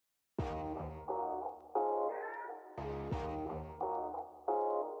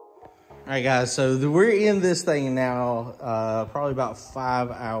All right, guys, so we're in this thing now, probably about 5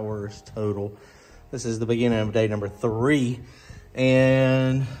 hours total. This is the beginning of day number 3,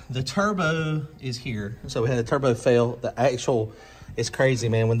 and the turbo is here. So we had a turbo fail. The actual, it's crazy,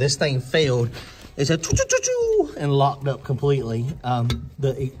 man. When this thing failed, it said choo-choo-choo-choo and locked up completely.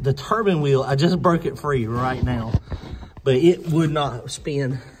 The turbine wheel, I just broke it free right now, but it would not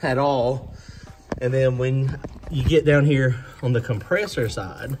spin at all. And then when you get down here on the compressor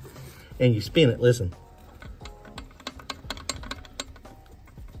side, and you spin it, listen.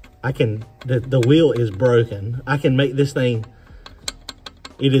 The wheel is broken. I can make this thing,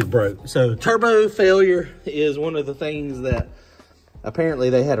 it is broke. So turbo failure is one of the things that apparently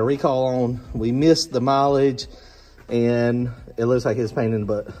they had a recall on. We missed the mileage and it looks like it's a pain in the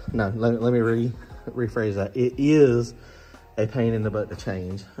butt. No, let me rephrase that. It is a pain in the butt to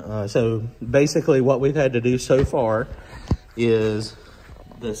change. So basically what we've had to do so far is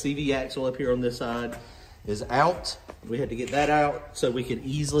the CV axle up here on this side is out. We had to get that out so we could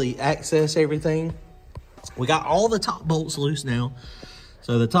easily access everything. We got all the top bolts loose now.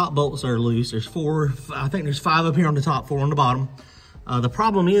 So the top bolts are loose. There's 4, I think there's 5 up here on the top, 4 on the bottom. The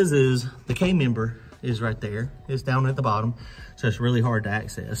problem is the K-member is right there. It's down at the bottom. So it's really hard to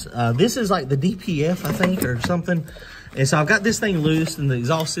access. This is like the DPF, I think, or something. And so I've got this thing loose and the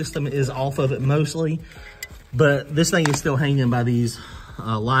exhaust system is off of it mostly. But this thing is still hanging by these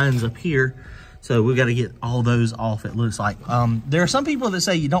lines up here, so we've got to get all those off, it looks like. There are some people that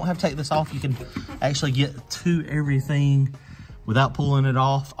say you don't have to take this off. You can actually get to everything without pulling it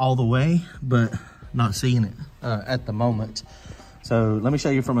off all the way, but not seeing it at the moment. So let me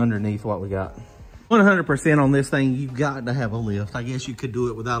show you from underneath what we got. 100% on this thing, you've got to have a lift. I guess you could do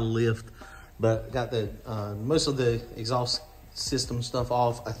it without a lift, but got the most of the exhaust system stuff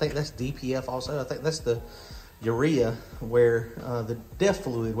off. I think that's DPF also. I think that's the urea, where the DEF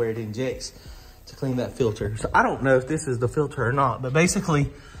fluid where it injects to clean that filter. So I don't know if this is the filter or not, but basically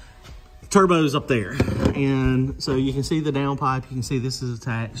turbo's up there. And so you can see the downpipe, you can see this is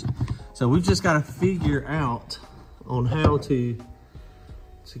attached. So we've just got to figure out on how to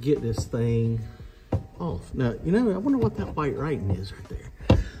get this thing off. Now, you know, I wonder what that white writing is right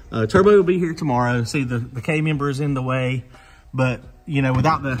there. Turbo will be here tomorrow. See, the K-member is in the way, but you know,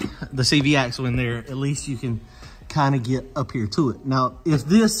 without the CV axle in there, at least you can kind of get up here to it. Now, if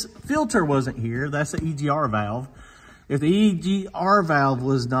this filter wasn't here, that's the EGR valve. If the EGR valve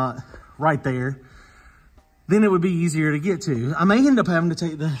was not right there, then it would be easier to get to. I may end up having to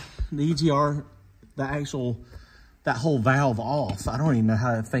take the EGR, that whole valve off. I don't even know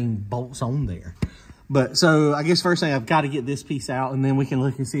how that thing bolts on there. But so I guess first thing, I've got to get this piece out, and then we can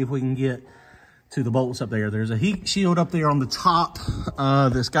look and see if we can get to the bolts up there. There's a heat shield up there on the top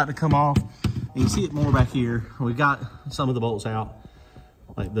that's got to come off. You can see it more back here. We got some of the bolts out.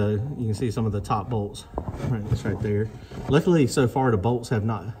 Like you can see some of the top bolts. Right, that's right there. Luckily, so far, the bolts have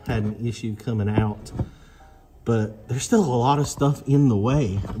not had an issue coming out. But there's still a lot of stuff in the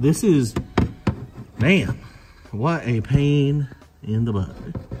way. This is, man, what a pain in the butt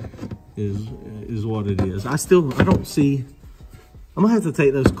is what it is. I don't see, I'm gonna have to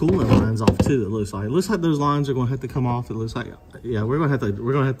take those coolant lines off too, it looks like. It looks like those lines are gonna have to come off. It looks like, yeah, we're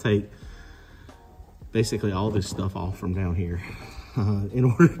gonna have to take basically all this stuff off from down here in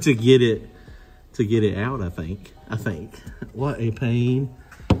order to get it out, I think. What a pain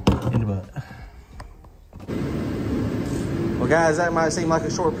in the butt. Well guys, that might seem like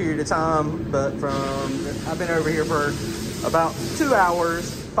a short period of time, but I've been over here for about 2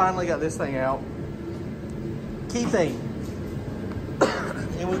 hours, finally got this thing out. Key thing,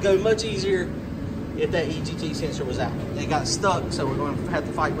 it would go much easier if that EGT sensor was out. It got stuck, so we're going to have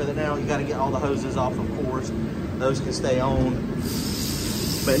to fight with it now. You got to get all the hoses off, of course. Those can stay on.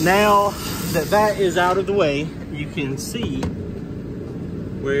 But now that is out of the way, you can see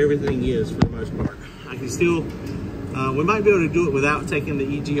where everything is for the most part. I can still, we might be able to do it without taking the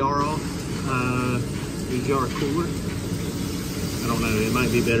EGR off, EGR cooler. I don't know, it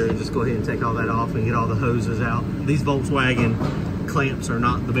might be better to just go ahead and take all that off and get all the hoses out. These Volkswagen clamps are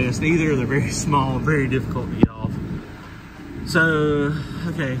not the best either. They're very small, very difficult to get off. So,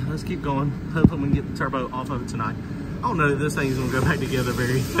 okay, let's keep going. Hopefully we can get the turbo off of it tonight. I don't know that this thing's gonna go back together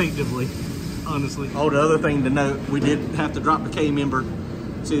very effectively, honestly. Oh, the other thing to note, we did have to drop the K-member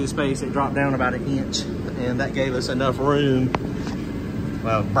to the space. It dropped down about 1 inch, and that gave us enough room.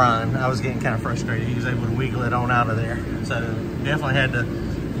 Well, Brian, I was getting kind of frustrated. He was able to wiggle it on out of there. So definitely had to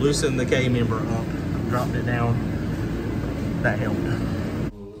loosen the K-member up, dropped it down. That helped.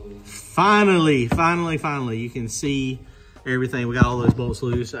 Finally, you can see everything. We got all those bolts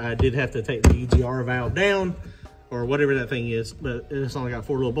loose. I did have to take the EGR valve down or whatever that thing is, but it's only got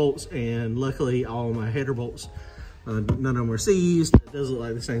 4 little bolts, and luckily all my header bolts, none of them were seized. It does look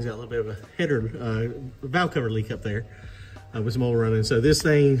like this thing's got a little bit of a header valve cover leak up there with some oil running. So this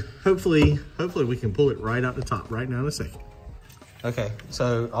thing, hopefully we can pull it right out the top right now in a second. Okay,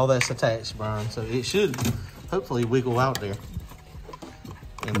 so all that's attached, Brian. So it should hopefully wiggle out there.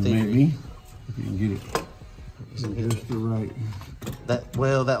 Maybe if you can get it just the right.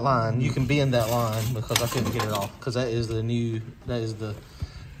 That line, you can bend that line because I couldn't get it off because that is the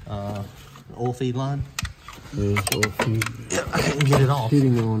oil feed line. There's oil feed. Yeah, I couldn't get it off.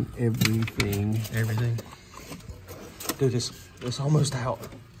 Sitting on everything. Everything. Dude, it's almost out.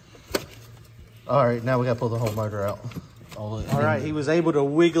 All right, now we gotta pull the whole motor out. All right, he was able to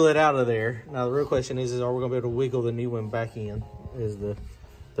wiggle it out of there. Now the real question is are we gonna be able to wiggle the new one back in? Is the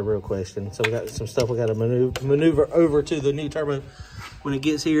real question. So we got some stuff we got to maneuver over to the new turbo. When it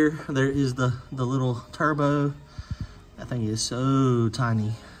gets here, there is the little turbo. That thing is so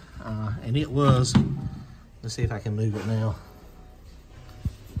tiny, and it was. Let's see if I can move it now.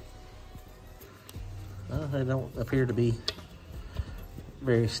 They don't appear to be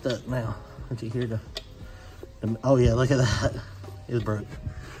very stuck now. Did you hear the oh yeah, look at that. It's broke.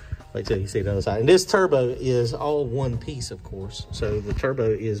 Wait till you see the other side. And this turbo is all one piece, of course. So the turbo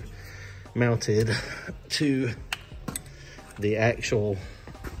is mounted to the actual,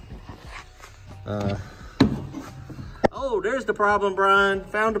 oh, there's the problem, Brian.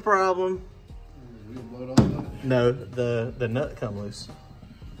 Found the problem. No, the nut come loose.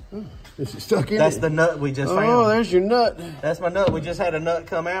 Oh, is it stuck in That's it? the nut we just found. Oh, there's your nut. That's my nut. We just had a nut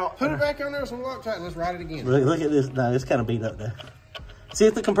come out. Put it back on there with some Loctite and let's ride it again. Look at this. No, it's kind of beat up there. See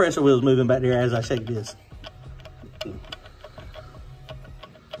if the compressor wheel is moving back there as I shake this.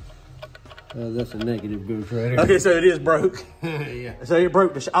 That's a negative boost right here. Okay, so it is broke. Yeah. So it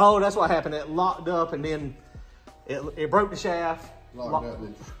broke the oh, that's what happened. It locked up and then it broke the shaft.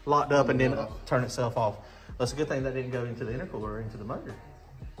 Locked up and then turned itself off. That's a good thing that didn't go into the intercooler or into the motor.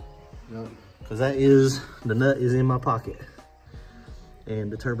 No. Because the nut is in my pocket.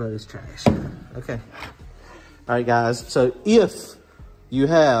 And the turbo is trash. Okay. All right, guys. So if you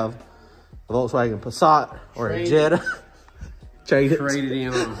have a Volkswagen Passat or a Jetta, trade it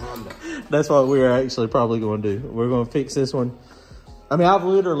in on a Honda. That's what we're actually probably going to do. We're going to fix this one. I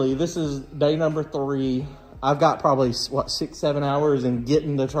mean, this is day number 3. I've got probably, what, 6-7 hours in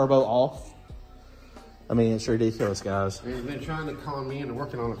getting the turbo off. I mean, it's ridiculous, guys. He's been trying to con me into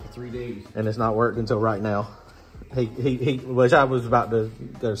working on it for 3 days. And it's not worked until right now. Which I was about to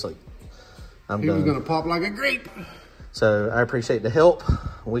go to sleep. He was going to pop like a grape. So I appreciate the help.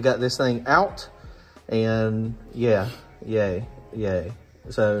 We got this thing out. And yeah, yay.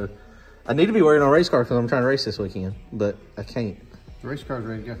 So I need to be wearing a race car because I'm trying to race this weekend. But I can't. The race car's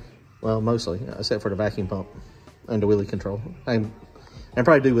ready to go. Well, mostly, except for the vacuum pump and the wheelie control. And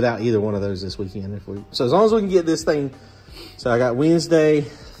probably do without either one of those this weekend. So as long as we can get this thing. So I got Wednesday,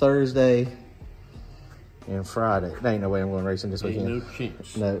 Thursday, and Friday. There ain't no way I'm going racing this weekend. Ain't no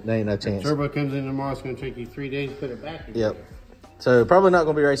chance. No, there ain't no chance. Turbo comes in tomorrow. It's going to take you 3 days to put it back. Yep. So probably not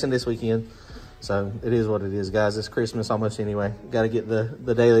going to be racing this weekend. So it is what it is, guys. It's Christmas almost anyway. Got to get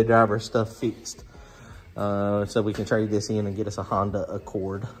the daily driver stuff fixed. So we can trade this in and get us a Honda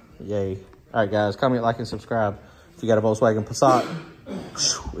Accord. Yay. All right, guys. Comment, like, and subscribe if you got a Volkswagen Passat.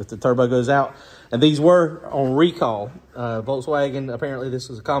 If the turbo goes out. And these were on recall. Volkswagen, apparently this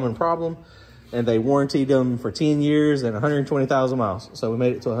was a common problem. And they warranted them for 10 years and 120,000 miles. So we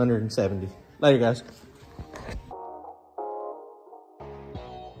made it to 170. Later, guys.